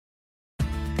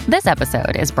This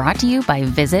episode is brought to you by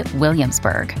Visit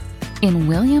Williamsburg. In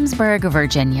Williamsburg,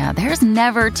 Virginia, there's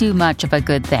never too much of a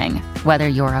good thing. Whether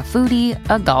you're a foodie,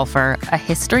 a golfer, a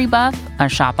history buff, a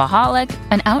shopaholic,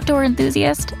 an outdoor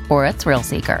enthusiast, or a thrill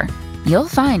seeker, you'll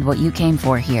find what you came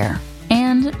for here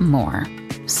and more.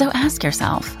 So ask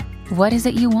yourself, what is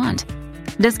it you want?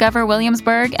 Discover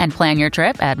Williamsburg and plan your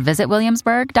trip at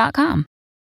visitwilliamsburg.com.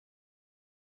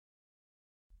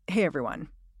 Hey everyone.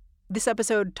 This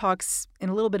episode talks in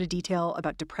a little bit of detail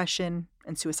about depression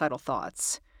and suicidal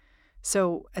thoughts.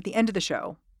 So at the end of the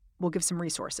show, we'll give some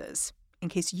resources in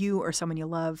case you or someone you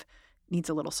love needs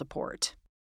a little support.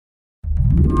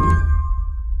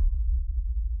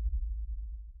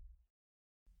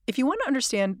 If you want to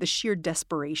understand the sheer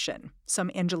desperation some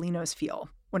Angelenos feel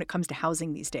when it comes to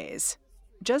housing these days,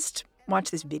 just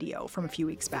watch this video from a few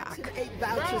weeks back. Section 8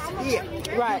 vouchers here.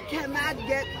 Right. You cannot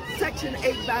get Section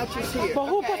 8 vouchers here. But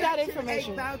who put that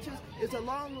information? Section 8 vouchers is a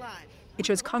long line. It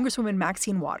shows Congresswoman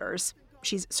Maxine Waters.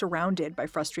 She's surrounded by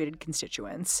frustrated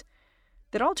constituents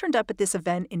that all turned up at this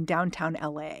event in downtown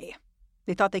L.A.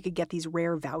 They thought they could get these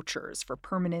rare vouchers for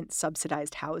permanent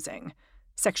subsidized housing,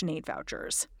 Section 8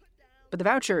 vouchers. But the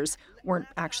vouchers weren't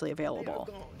actually available.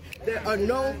 There are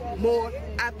no more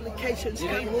applications.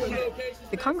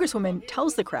 The Congresswoman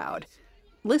tells the crowd,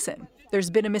 listen, there's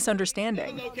been a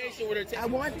misunderstanding. I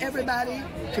want everybody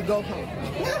to go home.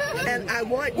 And I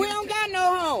want We don't got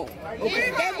no home.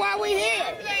 Okay. That's why we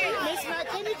here.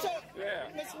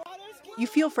 Miss Waters, You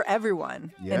feel for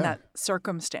everyone in Yeah. that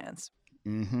circumstance.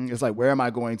 It's like, where am I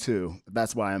going to?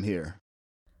 That's why I'm here.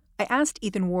 I asked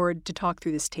Ethan Ward to talk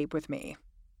through this tape with me.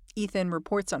 Ethan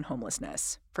reports on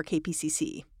homelessness for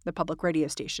KPCC, the public radio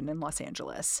station in Los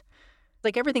Angeles.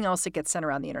 Like everything else that gets sent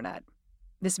around the internet,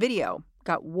 this video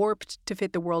got warped to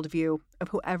fit the worldview of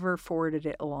whoever forwarded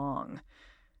it along.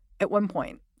 At one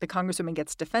point, the Congresswoman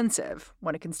gets defensive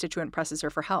when a constituent presses her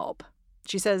for help.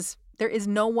 She says there is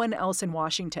no one else in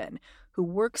Washington who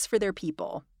works for their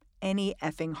people any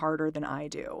effing harder than I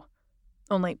do.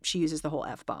 Only she uses the whole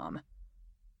F-bomb.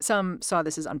 Some saw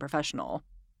this as unprofessional.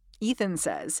 Ethan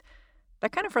says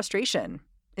that kind of frustration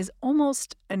is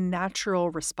almost a natural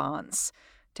response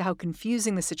to how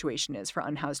confusing the situation is for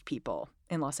unhoused people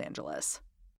in Los Angeles.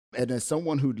 And as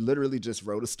someone who literally just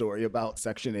wrote a story about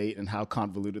Section 8 and how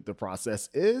convoluted the process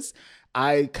is,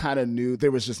 I kind of knew there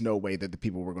was just no way that the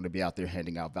people were going to be out there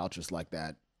handing out vouchers like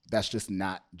that. That's just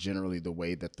not generally the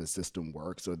way that the system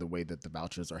works or the way that the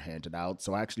vouchers are handed out.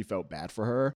 So I actually felt bad for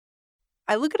her.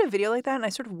 I look at a video like that and I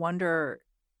sort of wonder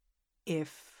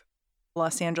if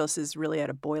Los Angeles is really at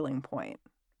a boiling point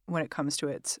when it comes to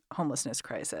its homelessness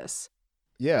crisis.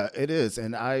 Yeah, it is.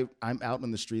 And I'm out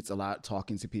in the streets a lot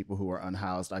talking to people who are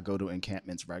unhoused. I go to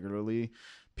encampments regularly.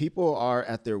 People are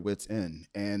at their wits' end.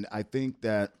 And I think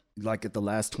that like at the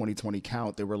last 2020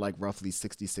 count, there were like roughly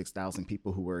 66,000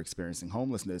 people who were experiencing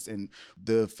homelessness. And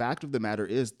the fact of the matter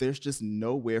is there's just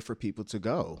nowhere for people to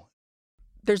go.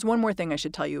 There's one more thing I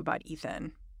should tell you about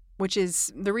Ethan, which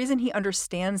is the reason he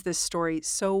understands this story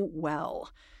so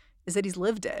well is that he's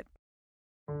lived it.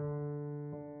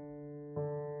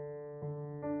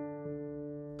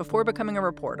 Before becoming a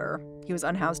reporter, he was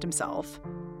unhoused himself.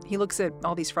 He looks at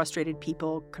all these frustrated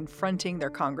people confronting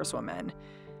their congresswoman,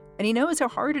 and he knows how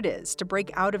hard it is to break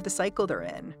out of the cycle they're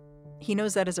in. He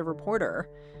knows that as a reporter,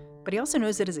 but he also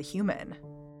knows it as a human.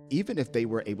 Even if they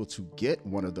were able to get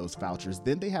one of those vouchers,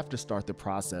 then they have to start the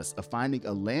process of finding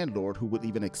a landlord who would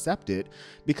even accept it,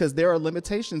 because there are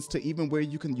limitations to even where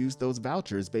you can use those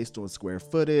vouchers based on square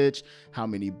footage, how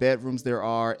many bedrooms there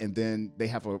are, and then they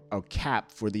have a cap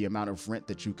for the amount of rent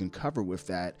that you can cover with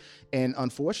that. And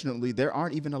unfortunately, there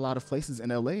aren't even a lot of places in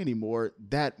LA anymore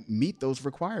that meet those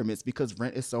requirements because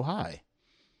rent is so high.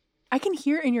 I can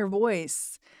hear in your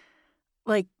voice,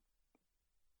 like,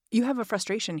 you have a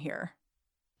frustration here.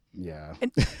 Yeah.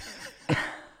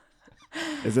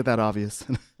 Is it that obvious?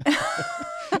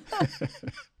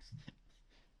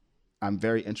 I'm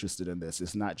very interested in this.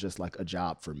 It's not just like a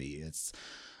job for me. It's,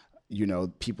 you know,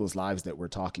 people's lives that we're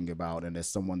talking about. And as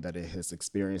someone that has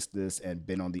experienced this and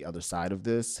been on the other side of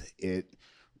this, it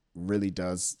really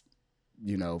does,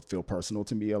 you know, feel personal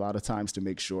to me a lot of times to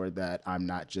make sure that I'm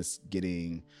not just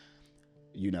getting,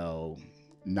 you know,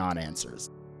 non-answers.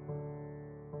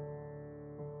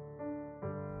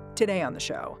 Today on the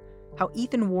show, how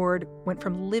Ethan Ward went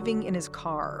from living in his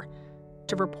car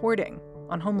to reporting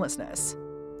on homelessness,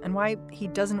 and why he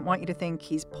doesn't want you to think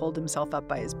he's pulled himself up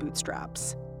by his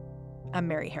bootstraps. I'm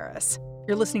Mary Harris.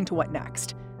 You're listening to What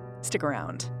Next? Stick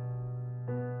around.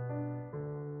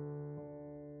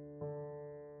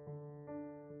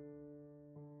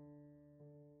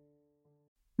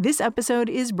 This episode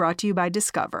is brought to you by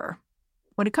Discover.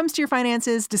 When it comes to your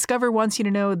finances, Discover wants you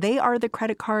to know they are the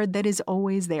credit card that is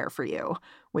always there for you.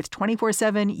 With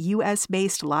 24/7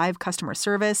 U.S.-based live customer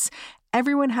service,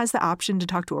 everyone has the option to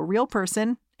talk to a real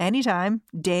person anytime,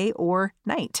 day or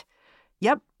night.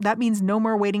 Yep, that means no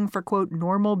more waiting for, quote,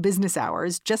 normal business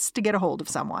hours just to get a hold of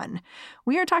someone.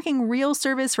 We are talking real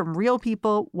service from real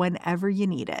people whenever you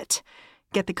need it.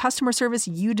 Get the customer service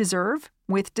you deserve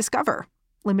with Discover.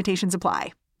 Limitations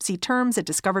apply. See terms at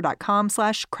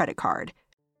discover.com/creditcard.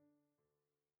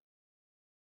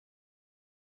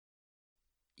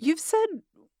 You've said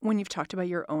when you've talked about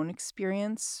your own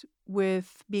experience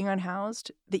with being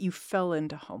unhoused that you fell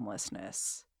into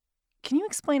homelessness. Can you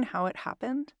explain how it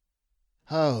happened?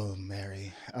 Oh,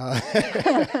 Mary.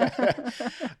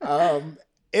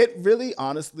 It really,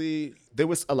 honestly, there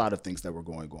was a lot of things that were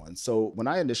going on. So when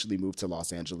I initially moved to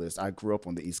Los Angeles, I grew up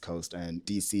on the East Coast and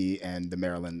DC and the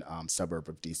Maryland suburb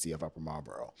of DC of Upper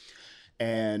Marlboro.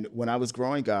 And when I was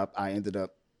growing up, I ended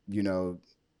up,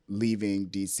 leaving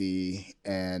DC,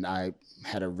 and I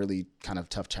had a really kind of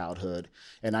tough childhood.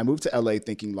 And I moved to LA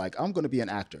thinking like, I'm going to be an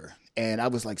actor. And I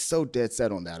was like so dead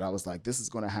set on that. I was like, this is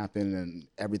going to happen and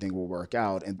everything will work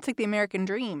out. And It's like the American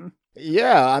dream.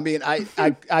 yeah, I mean, I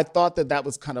thought that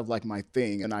was kind of like my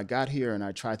thing. And I got here and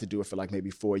I tried to do it for like maybe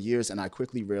 4 years. And I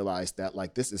quickly realized that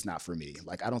like, this is not for me.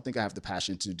 Like, I don't think I have the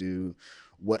passion to do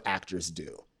what actors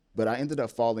do. But I ended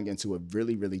up falling into a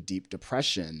really, really deep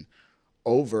depression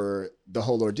over the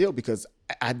whole ordeal because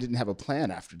I didn't have a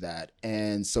plan after that.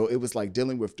 And so it was like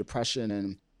dealing with depression.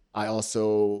 And I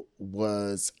also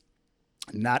was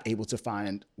not able to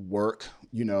find work,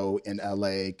 in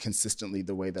LA consistently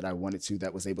the way that I wanted to,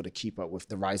 that was able to keep up with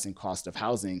the rising cost of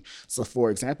housing. So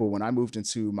for example, when I moved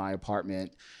into my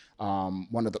apartment,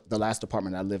 one of the last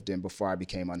apartment I lived in before I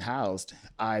became unhoused,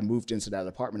 I moved into that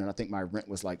apartment and I think my rent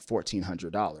was like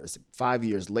 $1,400. 5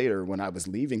 years later, when I was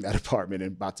leaving that apartment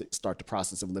and about to start the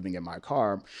process of living in my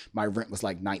car, my rent was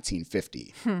like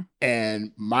 $1,950.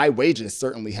 And my wages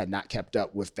certainly had not kept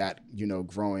up with that,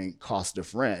 growing cost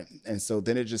of rent. And so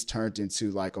then it just turned into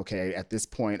like, okay, at this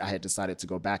point I had decided to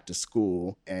go back to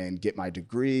school and get my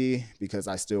degree because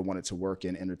I still wanted to work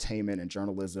in entertainment and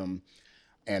journalism.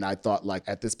 And I thought like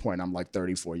at this point, I'm like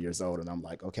 34 years old and I'm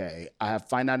like, okay, I have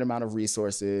finite amount of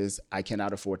resources. I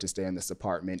cannot afford to stay in this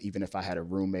apartment. Even if I had a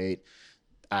roommate,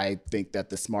 I think that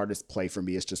the smartest play for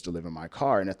me is just to live in my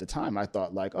car. And at the time I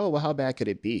thought like, oh, well, how bad could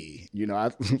it be? I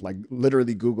like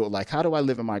literally Googled like, how do I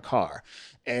live in my car?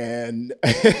 And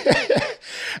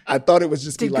I thought it was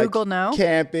just Did be like Google know?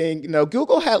 Camping.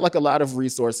 Google had like a lot of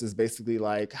resources, basically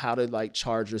like how to like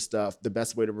charge your stuff, the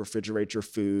best way to refrigerate your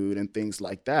food and things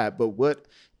like that. But what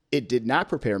it did not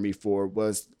prepare me for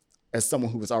was, as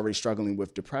someone who was already struggling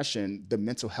with depression, the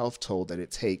mental health toll that it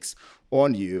takes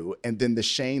on you. And then the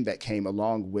shame that came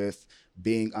along with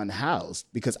being unhoused,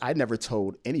 because I never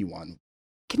told anyone.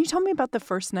 Can you tell me about the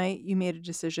first night you made a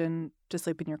decision to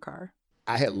sleep in your car?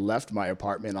 I had left my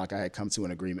apartment, like I had come to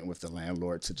an agreement with the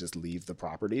landlord to just leave the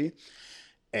property.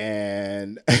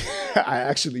 And I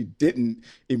actually didn't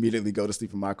immediately go to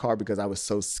sleep in my car because I was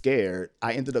so scared.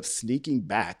 I ended up sneaking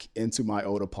back into my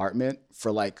old apartment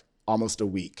for like almost a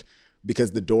week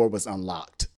because the door was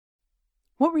unlocked.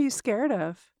 What were you scared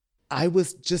of? I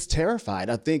was just terrified.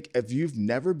 I think if you've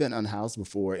never been unhoused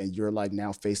before and you're like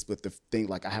now faced with the thing,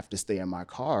 like I have to stay in my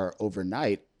car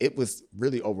overnight, it was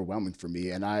really overwhelming for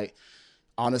me. And I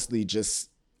honestly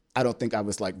I don't think I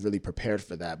was like really prepared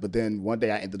for that. But then one day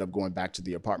I ended up going back to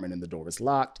the apartment and the door was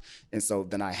locked. And so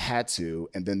then I had to.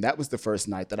 And then that was the first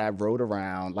night that I rode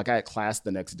around. Like I had class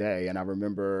the next day and I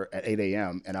remember at 8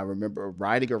 a.m. and I remember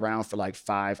riding around for like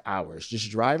 5 hours, just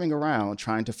driving around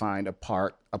trying to find a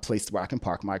place where I can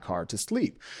park my car to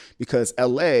sleep. Because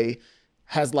LA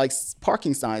has like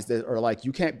parking signs that are like,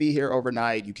 you can't be here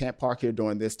overnight. You can't park here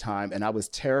during this time. And I was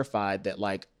terrified that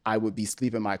like I would be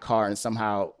sleeping in my car and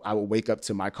somehow I would wake up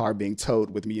to my car being towed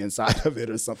with me inside of it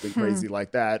or something crazy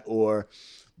like that. Or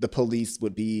the police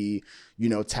would be,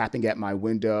 tapping at my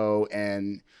window.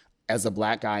 And as a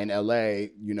Black guy in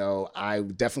LA, I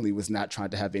definitely was not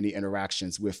trying to have any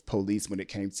interactions with police when it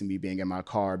came to me being in my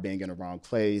car, being in the wrong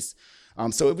place.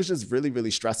 So it was just really,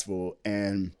 really stressful.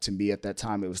 And to me at that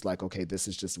time, it was like, okay, this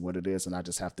is just what it is. And I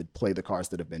just have to play the cards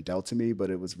that have been dealt to me.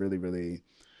 But it was really, really,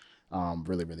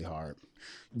 really, really hard.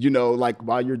 Like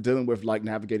while you're dealing with like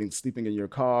navigating sleeping in your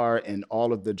car and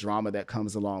all of the drama that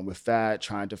comes along with that,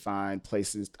 trying to find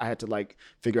places, I had to like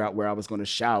figure out where I was going to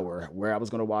shower, where I was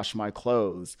going to wash my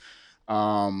clothes.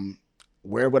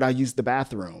 Where would I use the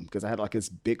bathroom? Because I had like this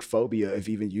big phobia of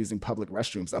even using public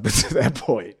restrooms up until that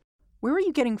point. Where were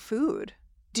you getting food?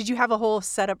 Did you have a whole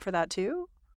setup for that too?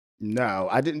 No,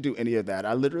 I didn't do any of that.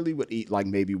 I literally would eat like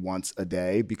maybe once a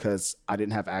day because I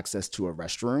didn't have access to a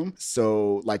restroom.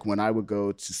 So like when I would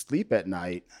go to sleep at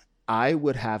night, I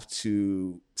would have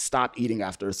to stop eating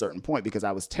after a certain point because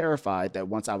I was terrified that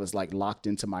once I was like locked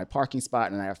into my parking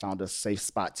spot and I found a safe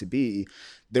spot to be,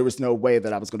 there was no way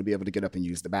that I was going to be able to get up and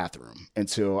use the bathroom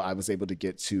until I was able to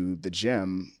get to the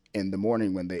gym in the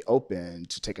morning when they opened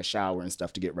to take a shower and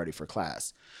stuff to get ready for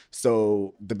class.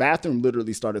 So the bathroom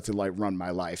literally started to like run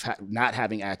my life. Not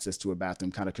having access to a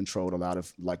bathroom kind of controlled a lot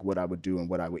of like what I would do and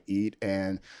what I would eat.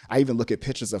 And I even look at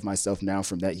pictures of myself now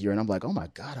from that year and I'm like, oh my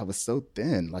God, I was so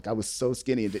thin. Like I was so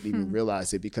skinny and didn't even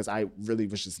realize it because I really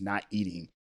was just not eating.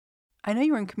 I know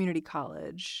you were in community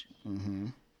college. Mm-hmm.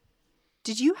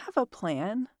 Did you have a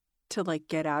plan to like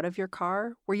get out of your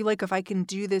car? Were you like, if I can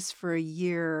do this for a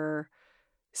year,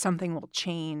 something will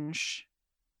change?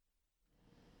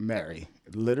 Mary,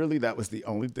 literally that was the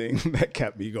only thing that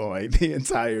kept me going the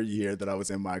entire year that I was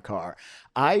in my car.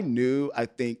 I knew, I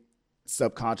think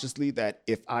subconsciously, that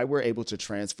if I were able to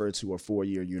transfer to a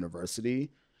 4-year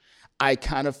university, I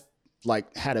kind of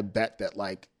like had a bet that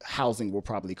like housing will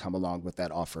probably come along with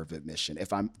that offer of admission.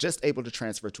 If I'm just able to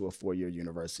transfer to a 4-year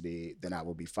university, then I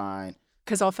will be fine.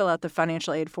 Because I'll fill out the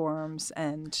financial aid forms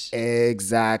and...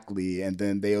 Exactly. And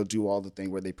then they'll do all the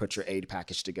thing where they put your aid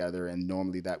package together. And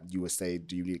normally that you would say,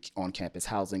 do you need on-campus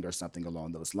housing or something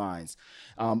along those lines?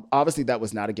 Obviously, that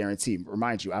was not a guarantee.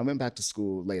 Remind you, I went back to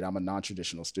school late. I'm a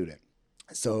non-traditional student.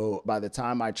 So by the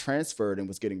time I transferred and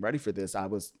was getting ready for this, I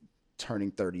was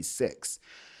turning 36.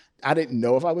 I didn't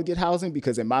know if I would get housing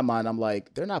because in my mind, I'm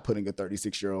like, they're not putting a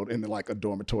 36-year-old in like a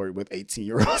dormitory with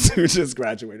 18-year-olds who just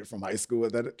graduated from high school.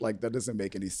 That doesn't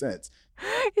make any sense.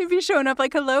 You'd be showing up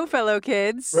like, hello, fellow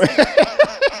kids.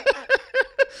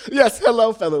 Yes,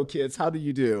 hello, fellow kids. How do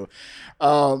you do?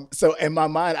 So in my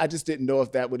mind, I just didn't know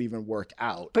if that would even work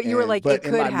out. But you were like, it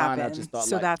could happen. Mind, I just thought,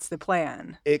 so like, that's the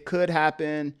plan. It could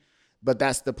happen. But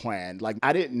that's the plan. Like,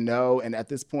 I didn't know. And at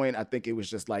this point, I think it was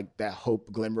just like that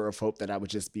glimmer of hope that I would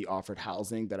just be offered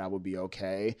housing, that I would be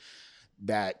okay.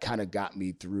 That kind of got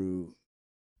me through.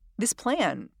 This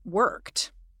plan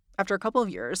worked. After a couple of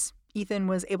years, Ethan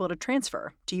was able to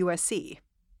transfer to USC,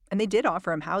 and they did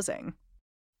offer him housing.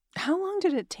 How long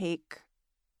did it take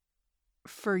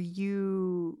for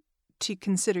you to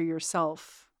consider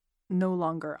yourself no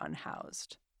longer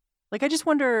unhoused? Like, I just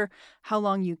wonder how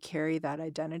long you carry that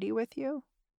identity with you.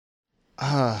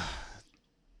 I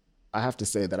have to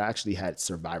say that I actually had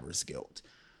survivor's guilt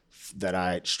that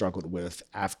I struggled with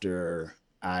after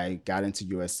I got into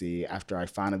USC, after I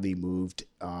finally moved.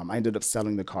 I ended up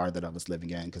selling the car that I was living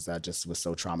in because I just was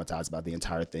so traumatized by the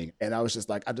entire thing. And I was just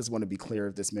like, I just want to be clear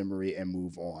of this memory and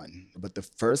move on. But the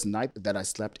first night that I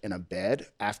slept in a bed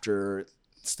after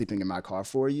sleeping in my car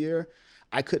for a year,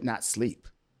 I could not sleep.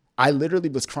 I literally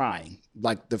was crying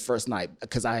like the first night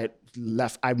because I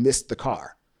missed the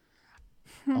car.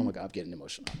 Oh my God, I'm getting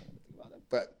emotional. I don't want to think about it.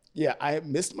 But yeah, I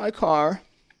missed my car.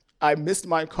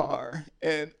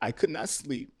 And I could not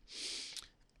sleep.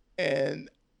 And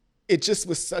it just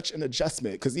was such an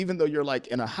adjustment because even though you're like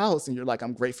in a house and you're like,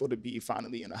 I'm grateful to be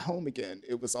finally in a home again,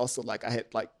 it was also like I had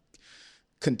like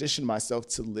conditioned myself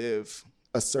to live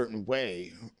a certain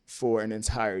way for an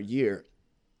entire year.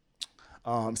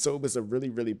 So it was a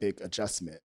really, really big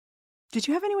adjustment. Did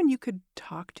you have anyone you could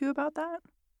talk to about that?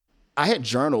 I had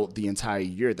journaled the entire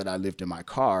year that I lived in my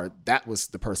car. That was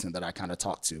the person that I kind of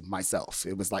talked to myself.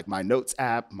 It was like my notes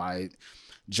app, my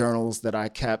journals that I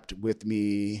kept with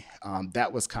me.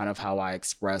 That was kind of how I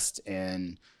expressed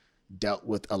and dealt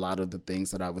with a lot of the things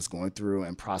that I was going through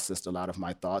and processed a lot of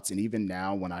my thoughts. And even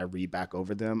now when I read back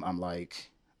over them, I'm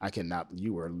like,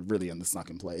 you were really in the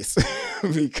sunken place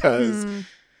because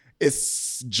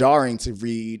it's jarring to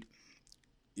read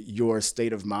your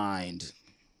state of mind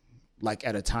like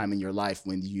at a time in your life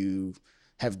when you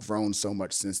have grown so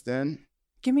much since then.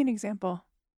 Give me an example.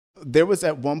 There was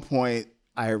at one point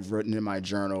I had written in my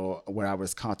journal where I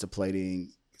was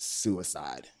contemplating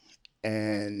suicide.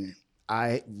 And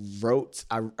I wrote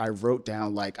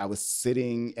down, like, I was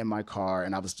sitting in my car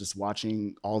and I was just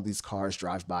watching all these cars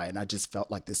drive by, and I just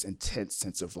felt like this intense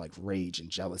sense of like rage and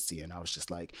jealousy. And I was just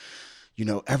like, you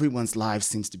know, everyone's lives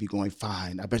seems to be going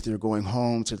fine. I bet they're going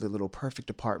home to their little perfect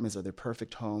apartments or their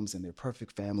perfect homes and their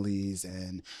perfect families.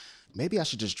 And maybe I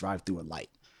should just drive through a light.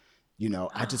 You know,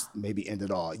 I just maybe end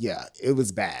it all. Yeah, it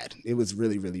was bad. It was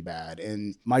really, really bad.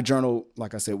 And my journal,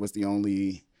 like I said, was the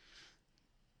only,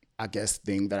 I guess,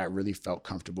 thing that I really felt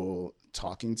comfortable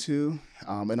talking to.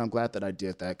 And I'm glad that I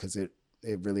did that because it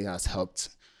really has helped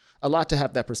a lot to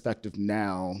have that perspective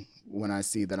now when I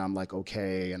see that I'm like,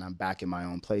 okay, and I'm back in my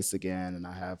own place again and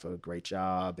I have a great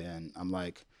job. And I'm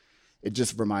like, it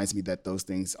just reminds me that those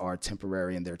things are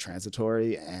temporary and they're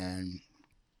transitory. And,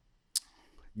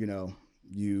 you know,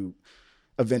 you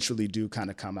eventually do kind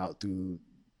of come out through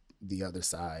the other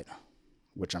side,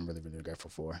 which I'm really, really grateful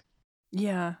for.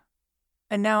 Yeah.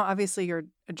 And now, obviously, you're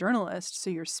a journalist, so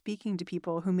you're speaking to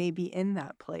people who may be in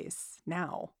that place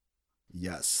now.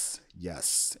 Yes,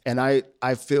 yes. And I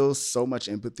feel so much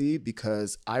empathy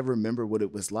because I remember what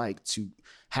it was like to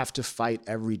have to fight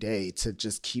every day to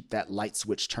just keep that light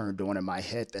switch turned on in my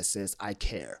head that says, I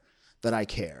care, that I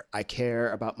care. I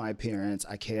care about my appearance.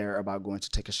 I care about going to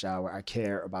take a shower. I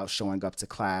care about showing up to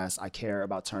class. I care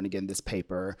about turning in this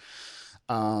paper.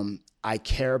 I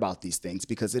care about these things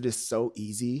because it is so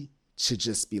easy to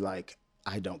just be like,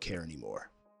 I don't care anymore.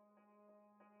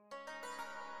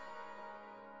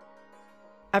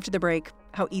 After the break,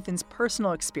 how Ethan's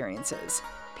personal experiences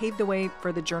paved the way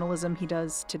for the journalism he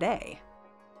does today.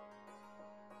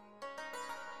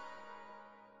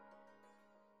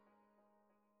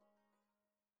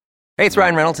 Hey, it's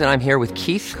Ryan Reynolds, and I'm here with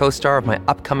Keith, co-star of my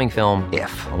upcoming film,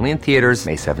 If, only in theaters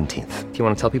May 17th. Do you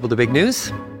want to tell people the big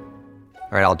news?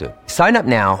 All right, I'll do it. Sign up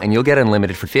now and you'll get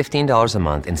unlimited for $15 a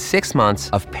month and 6 months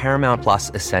of Paramount Plus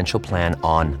Essential Plan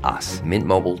on us.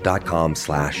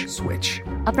 MintMobile.com/switch.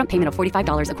 Upfront payment of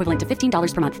 $45 equivalent to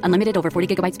 $15 per month. Unlimited over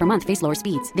 40 gigabytes per month. Face lower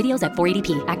speeds. Videos at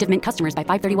 480p. Active Mint customers by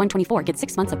 531.24 get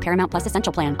 6 months of Paramount Plus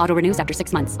Essential Plan. Auto renews after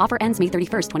 6 months. Offer ends May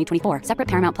 31st, 2024. Separate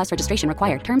Paramount Plus registration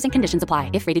required. Terms and conditions apply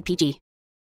if rated PG.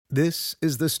 This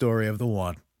is the story of the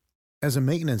one. As a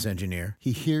maintenance engineer,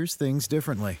 he hears things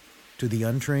differently. To the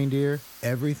untrained ear,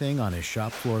 everything on his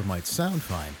shop floor might sound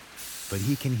fine, but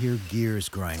he can hear gears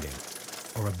grinding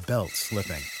or a belt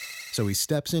slipping. So he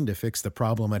steps in to fix the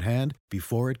problem at hand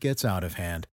before it gets out of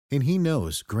hand. And he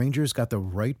knows Grainger's got the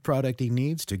right product he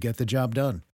needs to get the job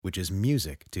done, which is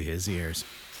music to his ears.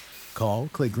 Call,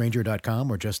 click Grainger.com,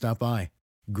 or just stop by.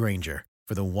 Grainger,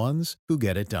 for the ones who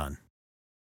get it done.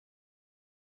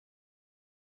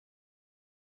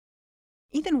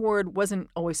 Ethan Ward wasn't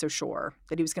always so sure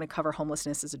that he was going to cover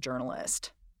homelessness as a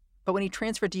journalist. But when he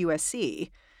transferred to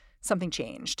USC, something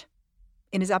changed.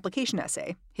 In his application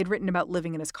essay, he'd written about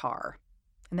living in his car.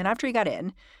 And then after he got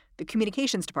in, the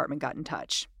communications department got in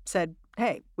touch, said,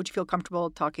 hey, would you feel comfortable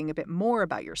talking a bit more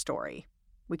about your story?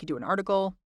 We could do an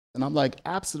article. And I'm like,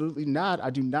 absolutely not. I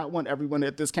do not want everyone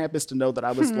at this campus to know that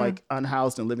I was like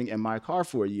unhoused and living in my car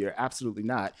for a year. Absolutely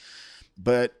not.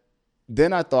 But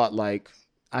then I thought, like,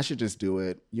 I should just do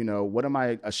it. You know, what am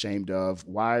I ashamed of?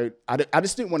 Why? I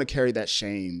just didn't want to carry that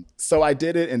shame. So I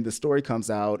did it, and the story comes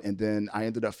out, and then I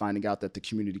ended up finding out that the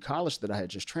community college that I had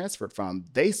just transferred from,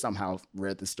 they somehow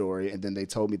read the story, and then they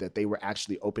told me that they were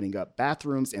actually opening up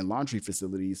bathrooms and laundry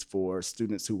facilities for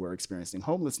students who were experiencing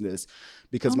homelessness.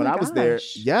 Because when I was there,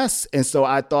 yes. And so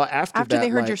I thought after that, they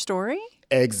heard your story?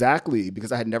 Exactly,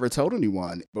 because I had never told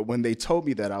anyone. But when they told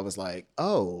me that, I was like,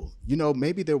 oh, you know,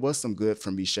 maybe there was some good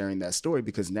from me sharing that story,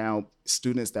 because now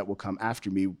students that will come after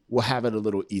me will have it a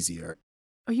little easier.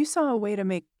 Oh, you saw a way to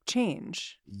make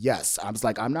change. Yes. I was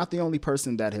like, I'm not the only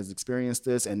person that has experienced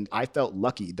this. And I felt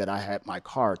lucky that I had my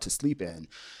car to sleep in.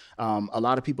 A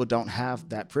lot of people don't have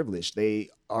that privilege. They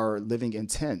are living in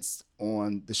tents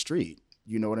on the street.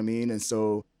 You know what I mean? And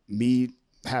so me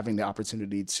having the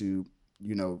opportunity to,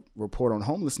 you know, report on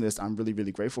homelessness, I'm really,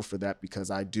 really grateful for that,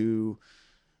 because I do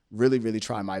really, really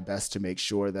try my best to make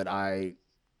sure that I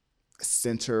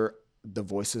center the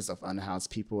voices of unhoused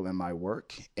people in my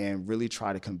work and really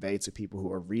try to convey to people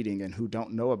who are reading and who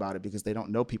don't know about it, because they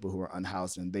don't know people who are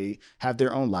unhoused and they have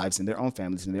their own lives and their own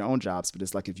families and their own jobs. But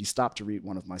it's like, if you stop to read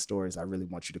one of my stories, I really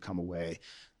want you to come away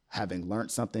having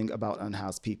learned something about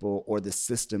unhoused people, or the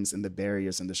systems and the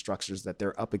barriers and the structures that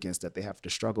they're up against that they have to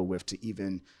struggle with to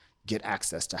even get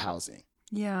access to housing.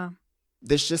 Yeah.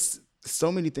 There's just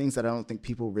so many things that I don't think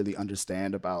people really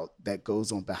understand about that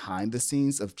goes on behind the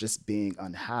scenes of just being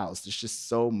unhoused. There's just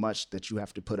so much that you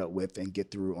have to put up with and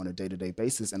get through on a day-to-day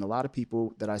basis. And a lot of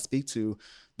people that I speak to,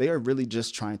 they are really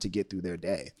just trying to get through their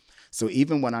day. So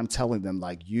even when I'm telling them,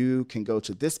 like, you can go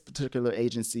to this particular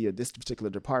agency or this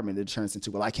particular department, it turns into,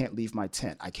 well, I can't leave my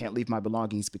tent. I can't leave my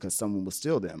belongings because someone will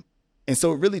steal them. And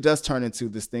so it really does turn into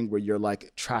this thing where you're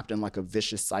like trapped in like a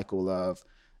vicious cycle of,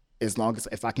 as long as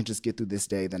if I can just get through this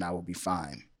day, then I will be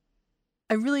fine.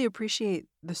 I really appreciate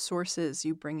the sources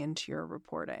you bring into your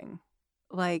reporting.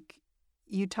 Like,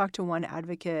 you talked to one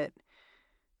advocate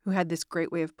who had this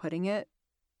great way of putting it.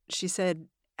 She said,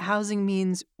 housing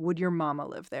means, would your mama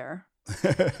live there?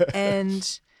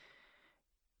 And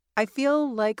I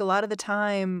feel like a lot of the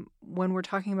time when we're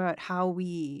talking about how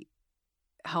we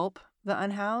help the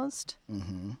unhoused,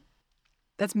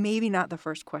 that's maybe not the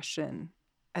first question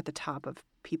at the top of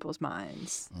people's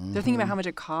minds. They're thinking about how much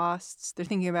it costs. They're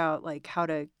thinking about like how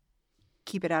to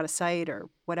keep it out of sight or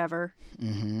whatever.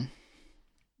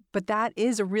 But that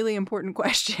is a really important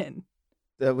question.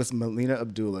 That was Melina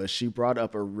Abdullah. She brought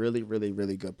up a really, really,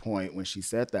 really good point when she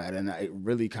said that. And it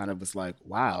really kind of was like,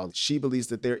 wow. She believes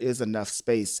that there is enough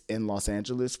space in Los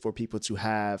Angeles for people to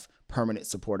have permanent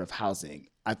supportive housing.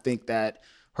 I think that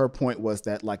her point was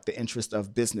that like the interest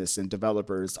of business and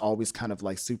developers always kind of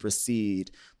like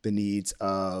supersede the needs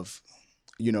of,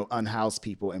 you know, unhoused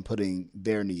people and putting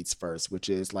their needs first, which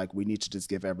is like we need to just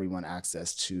give everyone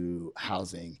access to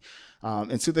housing.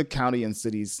 And to the county and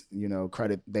cities, you know,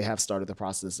 credit, they have started the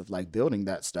process of like building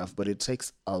that stuff, but it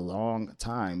takes a long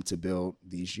time to build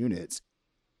these units.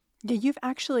 Yeah,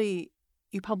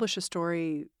 you published a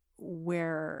story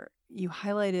where you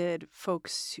highlighted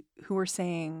folks who were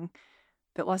saying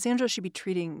that Los Angeles should be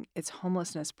treating its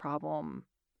homelessness problem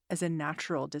as a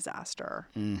natural disaster.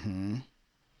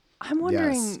 I'm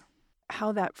wondering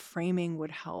how that framing would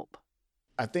help.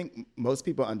 I think most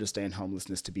people understand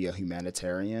homelessness to be a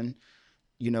humanitarian,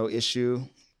 you know, issue.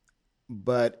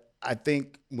 But I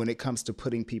think when it comes to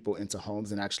putting people into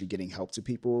homes and actually getting help to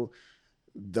people,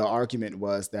 the argument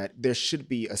was that there should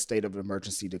be a state of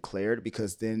emergency declared,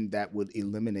 because then that would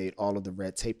eliminate all of the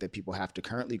red tape that people have to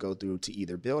currently go through to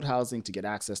either build housing, to get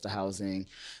access to housing.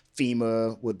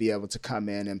 FEMA would be able to come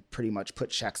in and pretty much put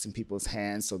checks in people's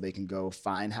hands so they can go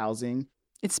find housing.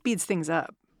 It speeds things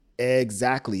up.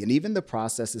 Exactly. And even the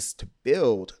processes to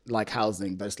build like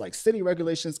housing, there's like city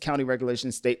regulations, county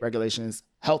regulations, state regulations,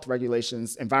 health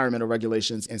regulations, environmental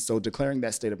regulations. And so declaring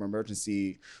that state of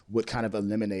emergency would kind of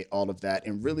eliminate all of that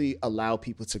and really allow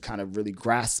people to kind of really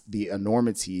grasp the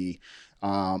enormity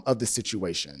of the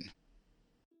situation.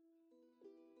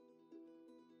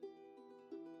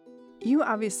 You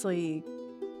obviously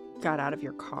got out of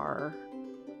your car.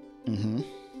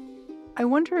 I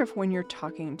wonder if when you're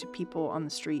talking to people on the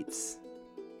streets,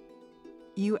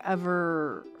 you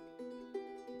ever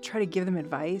try to give them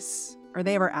advice, or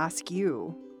they ever ask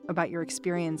you about your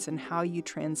experience and how you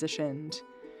transitioned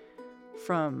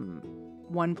from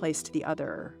one place to the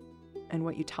other and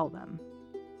what you tell them.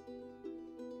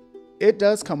 It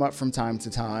does come up from time to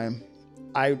time.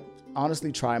 I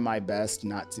honestly try my best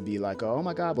not to be like, oh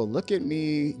my God, well, look at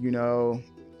me, you know,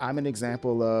 I'm an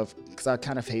example of, because I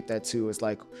kind of hate that too. It's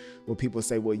like when people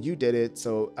say, well, you did it,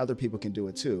 so other people can do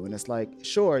it too. And it's like,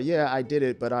 sure, yeah, I did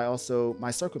it, but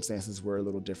my circumstances were a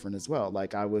little different as well.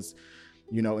 Like I was,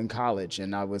 you know, in college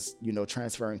and I was, you know,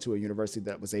 transferring to a university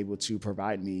that was able to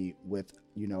provide me with,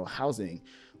 you know, housing.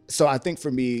 So I think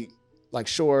for me, like,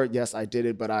 sure, yes, I did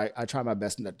it, but I try my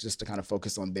best not just to kind of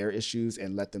focus on their issues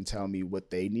and let them tell me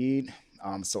what they need,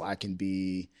 so I can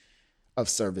be of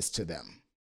service to them.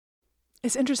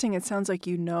 It's interesting. It sounds like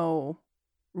you know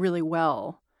really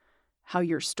well how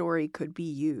your story could be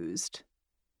used,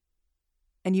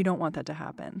 and you don't want that to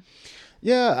happen.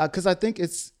 Yeah, because I think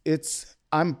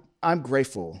I'm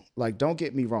grateful. Like, don't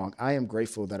get me wrong. I am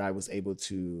grateful that I was able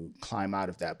to climb out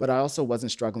of that, but I also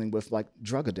wasn't struggling with like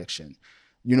drug addiction.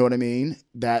 You know what I mean?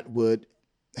 That would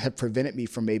have prevented me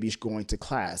from maybe going to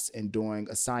class and doing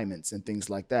assignments and things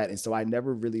like that. And so I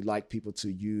never really liked people to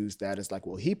use that as like,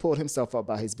 well, he pulled himself up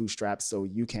by his bootstraps, so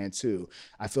you can too.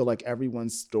 I feel like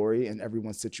everyone's story and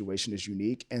everyone's situation is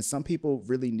unique, and some people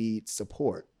really need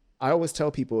support. I always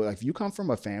tell people, like, if you come from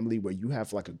a family where you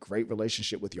have like a great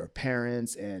relationship with your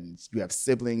parents and you have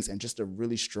siblings and just a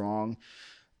really strong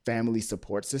family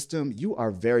support system, you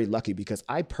are very lucky, because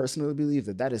I personally believe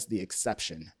that that is the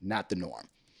exception, not the norm.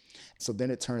 So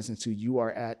then it turns into you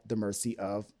are at the mercy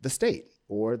of the state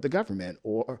or the government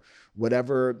or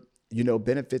whatever, you know,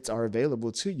 benefits are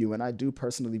available to you. And I do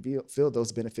personally feel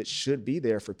those benefits should be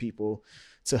there for people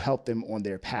to help them on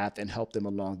their path and help them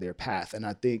along their path. And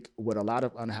I think what a lot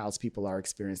of unhoused people are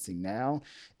experiencing now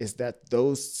is that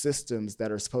those systems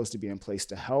that are supposed to be in place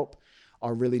to help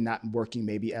are really not working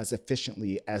maybe as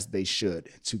efficiently as they should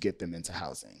to get them into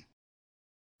housing.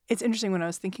 It's interesting, when I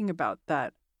was thinking about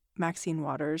that Maxine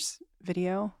Waters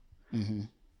video,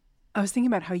 I was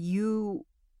thinking about how you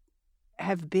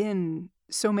have been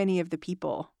so many of the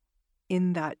people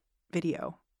in that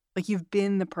video. Like, you've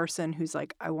been the person who's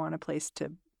like, I want a place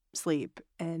to sleep.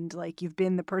 And like, you've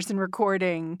been the person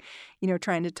recording, you know,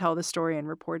 trying to tell the story and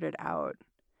report it out.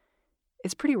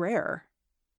 It's pretty rare.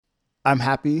 I'm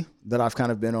happy that I've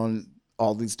kind of been on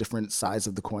all these different sides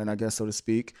of the coin, I guess, so to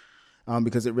speak,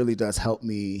 because it really does help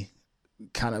me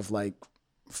kind of like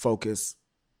focus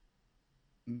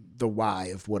the why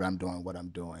of what I'm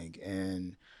doing,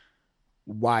 and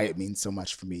why it means so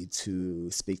much for me to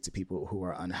speak to people who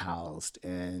are unhoused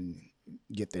and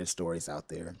get their stories out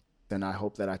there. Then I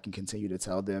hope that I can continue to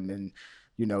tell them and,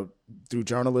 through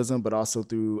journalism, but also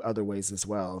through other ways as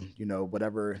well,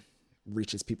 whatever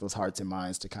reaches people's hearts and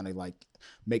minds to kind of like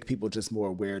make people just more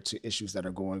aware to issues that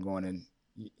are going on and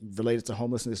related to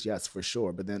homelessness. Yes, for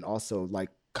sure. But then also like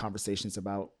conversations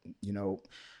about,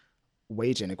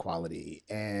 wage inequality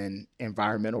and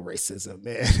environmental racism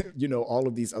and, all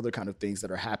of these other kind of things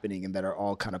that are happening and that are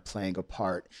all kind of playing a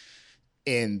part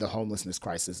in the homelessness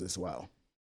crisis as well.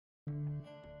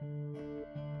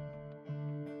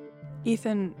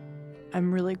 Ethan,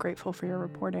 I'm really grateful for your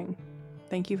reporting.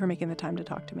 Thank you for making the time to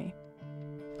talk to me.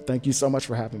 Thank you so much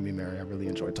for having me, Mary. I really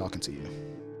enjoyed talking to you.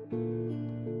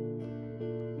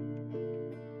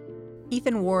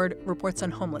 Ethan Ward reports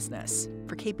on homelessness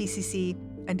for KPCC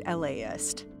and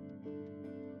LAist.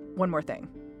 One more thing.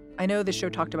 I know this show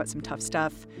talked about some tough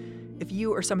stuff. If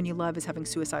you or someone you love is having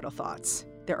suicidal thoughts,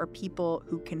 there are people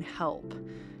who can help.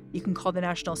 You can call the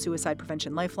National Suicide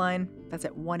Prevention Lifeline. That's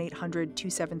at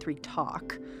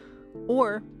 1-800-273-TALK.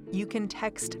 Or you can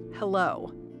text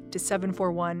HELLO to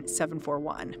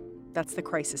 741-741. That's the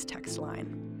crisis text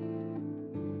line.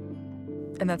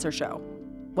 And that's our show.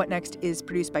 What Next is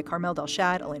produced by Carmel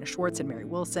Delshad, Elena Schwartz, and Mary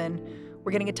Wilson.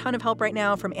 We're getting a ton of help right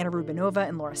now from Anna Rubinova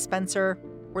and Laura Spencer.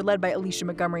 We're led by Alicia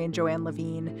Montgomery and Joanne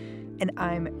Levine. And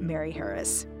I'm Mary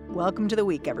Harris. Welcome to the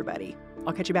week, everybody.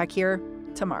 I'll catch you back here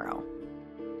tomorrow.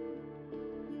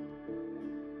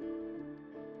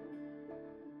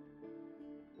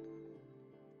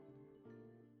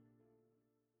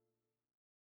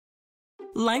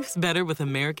 Life's better with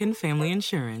American Family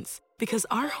Insurance because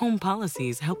our home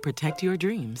policies help protect your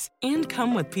dreams and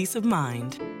come with peace of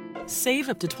mind. Save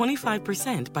up to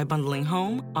 25% by bundling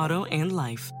home, auto, and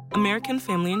life. American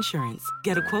Family Insurance.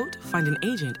 Get a quote, find an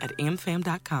agent at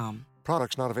amfam.com.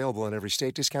 Products not available in every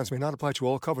state. Discounts may not apply to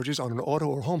all coverages on an auto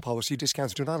or home policy.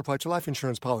 Discounts do not apply to life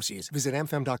insurance policies. Visit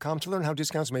amfam.com to learn how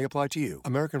discounts may apply to you.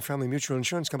 American Family Mutual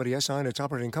Insurance Company, SI, and its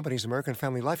operating companies, American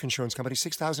Family Life Insurance Company,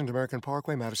 6000 American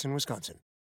Parkway, Madison, Wisconsin.